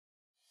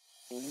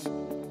Hey,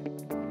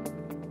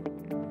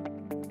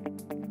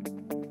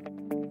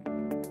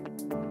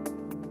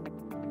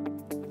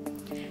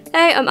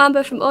 I'm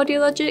Amber from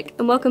Audiologic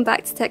and welcome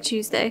back to Tech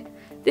Tuesday.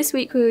 This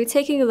week we will be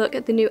taking a look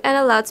at the new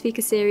NL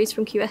loudspeaker series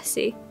from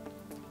Q-SYS.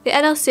 The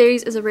NL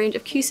series is a range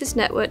of Q-SYS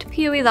networked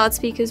PoE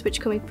loudspeakers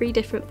which come in 3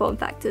 different form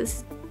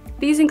factors.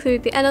 These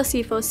include the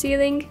NL-C4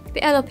 ceiling,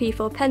 the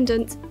NL-P4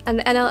 pendant, and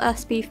the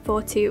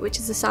NL-SB42, which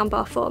is a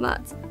soundbar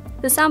format.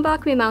 The soundbar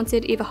can be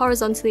mounted either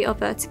horizontally or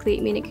vertically,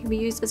 meaning it can be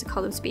used as a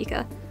column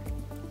speaker.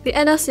 The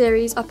NL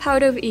series are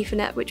powered over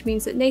Ethernet, which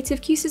means that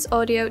native Q-SYS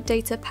audio,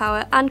 data,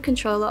 power, and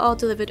control are all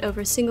delivered over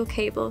a single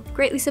cable,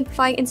 greatly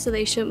simplifying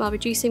installation while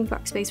reducing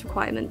rack space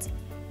requirement.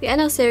 The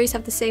NL series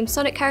have the same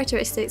sonic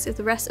characteristics as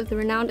the rest of the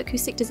renowned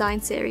acoustic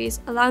design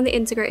series, allowing the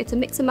integrator to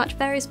mix and match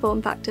various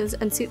form factors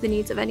and suit the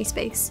needs of any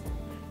space.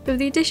 With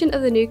the addition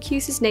of the new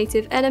Q-SYS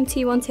native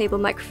NMT1 table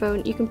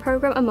microphone, you can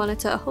program and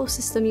monitor a whole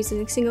system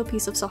using a single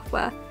piece of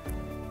software.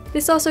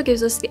 This also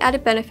gives us the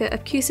added benefit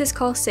of Q-SYS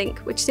Call Sync,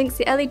 which syncs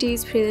the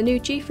LEDs between the new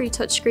G3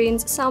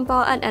 touchscreens,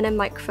 soundbar and NM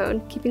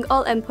microphone, keeping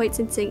all endpoints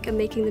in sync and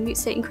making the mute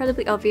state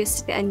incredibly obvious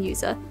to the end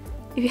user.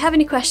 If you have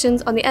any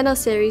questions on the NL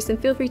series, then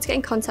feel free to get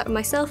in contact with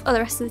myself or the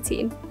rest of the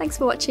team. Thanks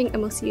for watching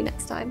and we'll see you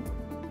next time.